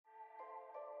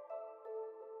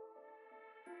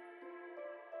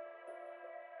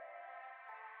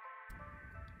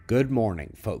Good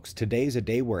morning, folks. Today's a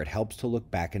day where it helps to look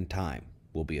back in time.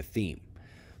 Will be a theme.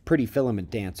 Pretty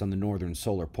filament dance on the northern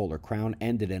solar polar crown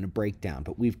ended in a breakdown,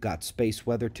 but we've got space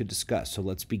weather to discuss, so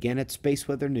let's begin at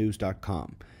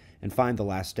spaceweathernews.com and find the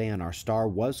last day on our star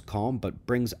was calm but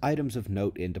brings items of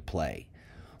note into play.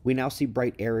 We now see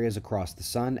bright areas across the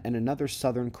sun and another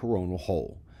southern coronal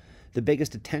hole. The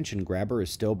biggest attention grabber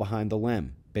is still behind the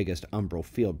limb, biggest umbral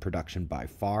field production by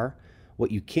far. What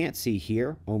you can't see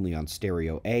here, only on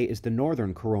stereo A, is the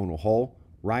northern coronal hole,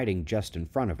 riding just in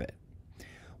front of it.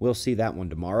 We'll see that one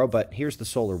tomorrow, but here's the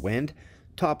solar wind.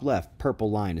 Top left, purple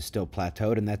line is still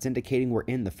plateaued, and that's indicating we're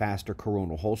in the faster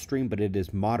coronal hole stream, but it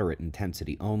is moderate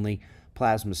intensity only.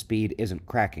 Plasma speed isn't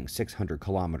cracking 600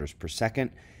 kilometers per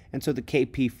second, and so the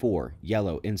KP4,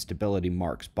 yellow instability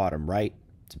marks bottom right.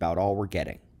 It's about all we're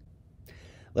getting.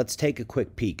 Let's take a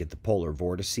quick peek at the polar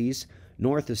vortices.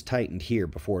 North is tightened here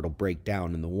before it'll break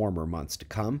down in the warmer months to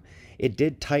come. It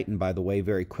did tighten, by the way,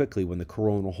 very quickly when the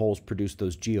coronal holes produced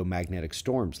those geomagnetic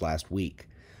storms last week.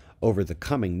 Over the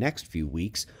coming next few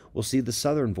weeks, we'll see the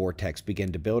southern vortex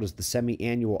begin to build as the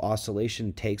semi-annual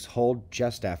oscillation takes hold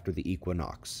just after the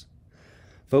equinox.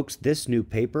 Folks, this new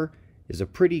paper is a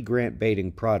pretty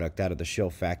grant-baiting product out of the Shill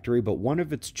factory, but one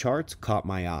of its charts caught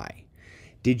my eye.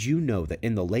 Did you know that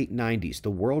in the late 90s,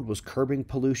 the world was curbing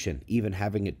pollution, even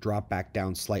having it drop back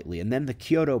down slightly, and then the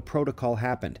Kyoto Protocol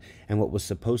happened, and what was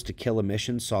supposed to kill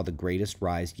emissions saw the greatest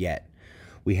rise yet?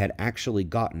 We had actually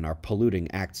gotten our polluting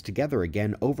acts together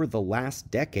again over the last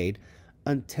decade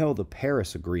until the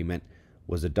Paris Agreement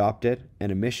was adopted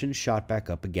and emissions shot back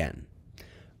up again.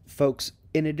 Folks,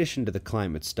 in addition to the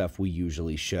climate stuff we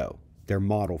usually show, their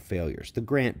model failures, the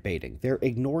grant baiting, they're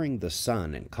ignoring the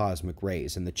sun and cosmic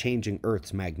rays and the changing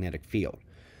Earth's magnetic field.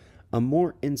 A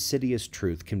more insidious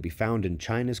truth can be found in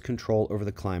China's control over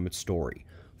the climate story,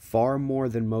 far more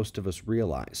than most of us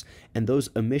realize, and those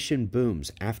emission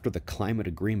booms after the climate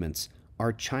agreements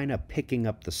are China picking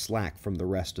up the slack from the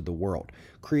rest of the world,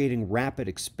 creating rapid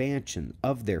expansion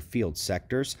of their field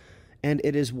sectors, and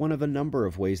it is one of a number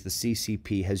of ways the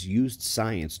CCP has used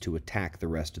science to attack the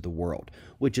rest of the world,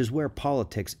 which is where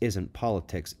politics isn't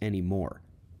politics anymore.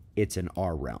 It's in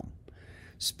our realm.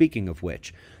 Speaking of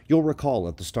which, you'll recall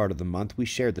at the start of the month we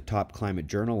shared the top climate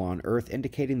journal on Earth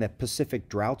indicating that Pacific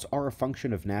droughts are a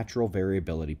function of natural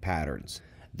variability patterns.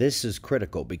 This is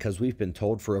critical because we've been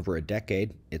told for over a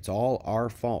decade it's all our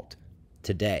fault.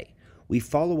 Today, we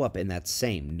follow up in that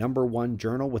same #1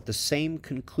 journal with the same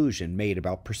conclusion made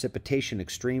about precipitation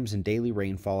extremes and daily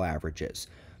rainfall averages.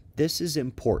 This is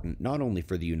important not only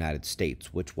for the United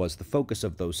States, which was the focus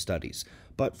of those studies,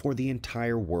 but for the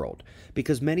entire world,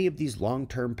 because many of these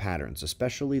long-term patterns,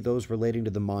 especially those relating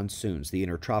to the monsoons, the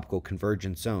intertropical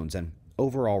convergence zones, and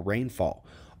overall rainfall,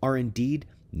 are indeed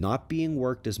not being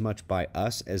worked as much by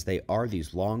us as they are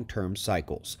these long-term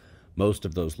cycles. Most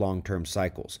of those long-term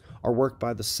cycles are worked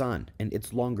by the sun and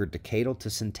its longer decadal to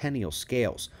centennial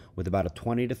scales with about a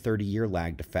 20 to 30 year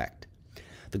lagged effect.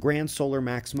 The grand solar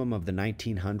maximum of the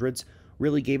 1900s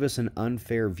really gave us an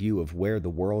unfair view of where the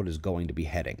world is going to be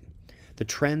heading. The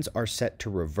trends are set to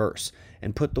reverse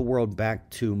and put the world back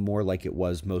to more like it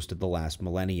was most of the last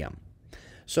millennium.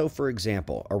 So, for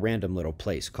example, a random little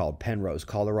place called Penrose,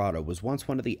 Colorado was once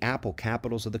one of the apple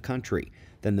capitals of the country.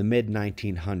 Then the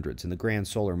mid-1900s and the grand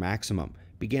solar maximum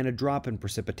began a drop in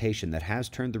precipitation that has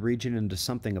turned the region into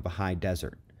something of a high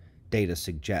desert. Data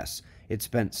suggests it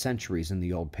spent centuries in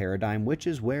the old paradigm, which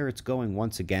is where it's going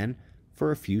once again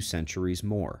for a few centuries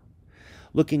more.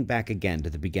 Looking back again to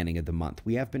the beginning of the month,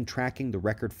 we have been tracking the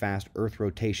record fast Earth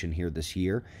rotation here this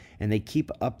year, and they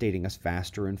keep updating us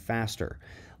faster and faster.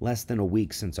 Less than a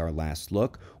week since our last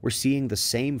look, we're seeing the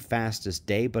same fastest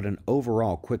day, but an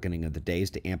overall quickening of the days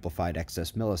to amplified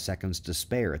excess milliseconds to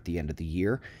spare at the end of the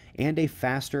year, and a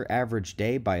faster average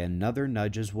day by another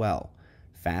nudge as well.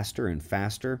 Faster and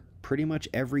faster pretty much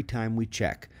every time we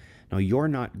check. Now, you're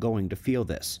not going to feel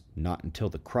this, not until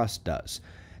the crust does.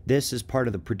 This is part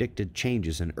of the predicted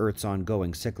changes in Earth's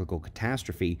ongoing cyclical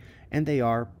catastrophe, and they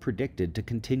are predicted to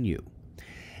continue.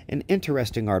 An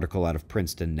interesting article out of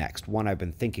Princeton next, one I've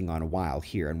been thinking on a while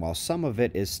here, and while some of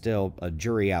it is still a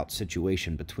jury-out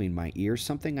situation between my ears,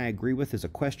 something I agree with is a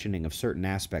questioning of certain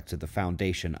aspects of the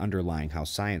foundation underlying how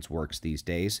science works these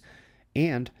days,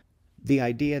 and the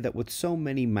idea that with so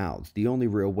many mouths, the only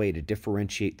real way to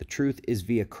differentiate the truth is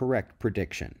via correct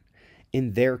prediction.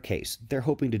 In their case, they're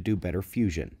hoping to do better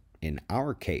fusion. In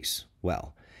our case,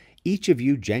 well, each of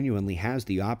you genuinely has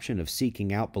the option of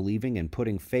seeking out believing and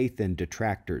putting faith in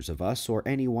detractors of us or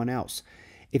anyone else.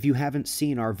 If you haven't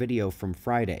seen our video from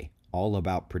Friday, all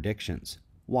about predictions,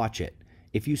 watch it.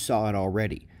 If you saw it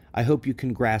already, I hope you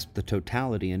can grasp the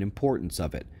totality and importance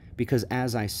of it, Because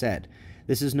as I said,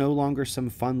 this is no longer some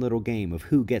fun little game of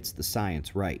who gets the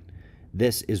science right.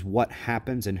 This is what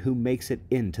happens and who makes it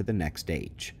into the next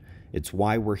age. It's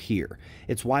why we're here.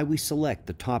 It's why we select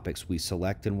the topics we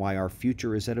select and why our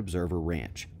future is at Observer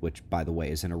Ranch, which, by the way,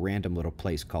 is in a random little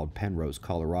place called Penrose,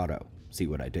 Colorado. See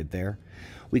what I did there?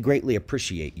 We greatly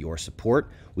appreciate your support.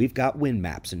 We've got wind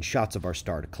maps and shots of our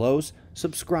star to close.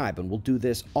 Subscribe and we'll do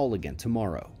this all again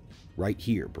tomorrow. Right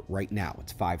here, but right now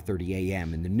it's 5:30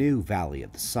 a.m. in the new Valley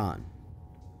of the Sun.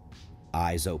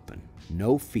 Eyes open,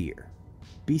 no fear.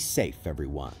 Be safe,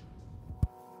 everyone.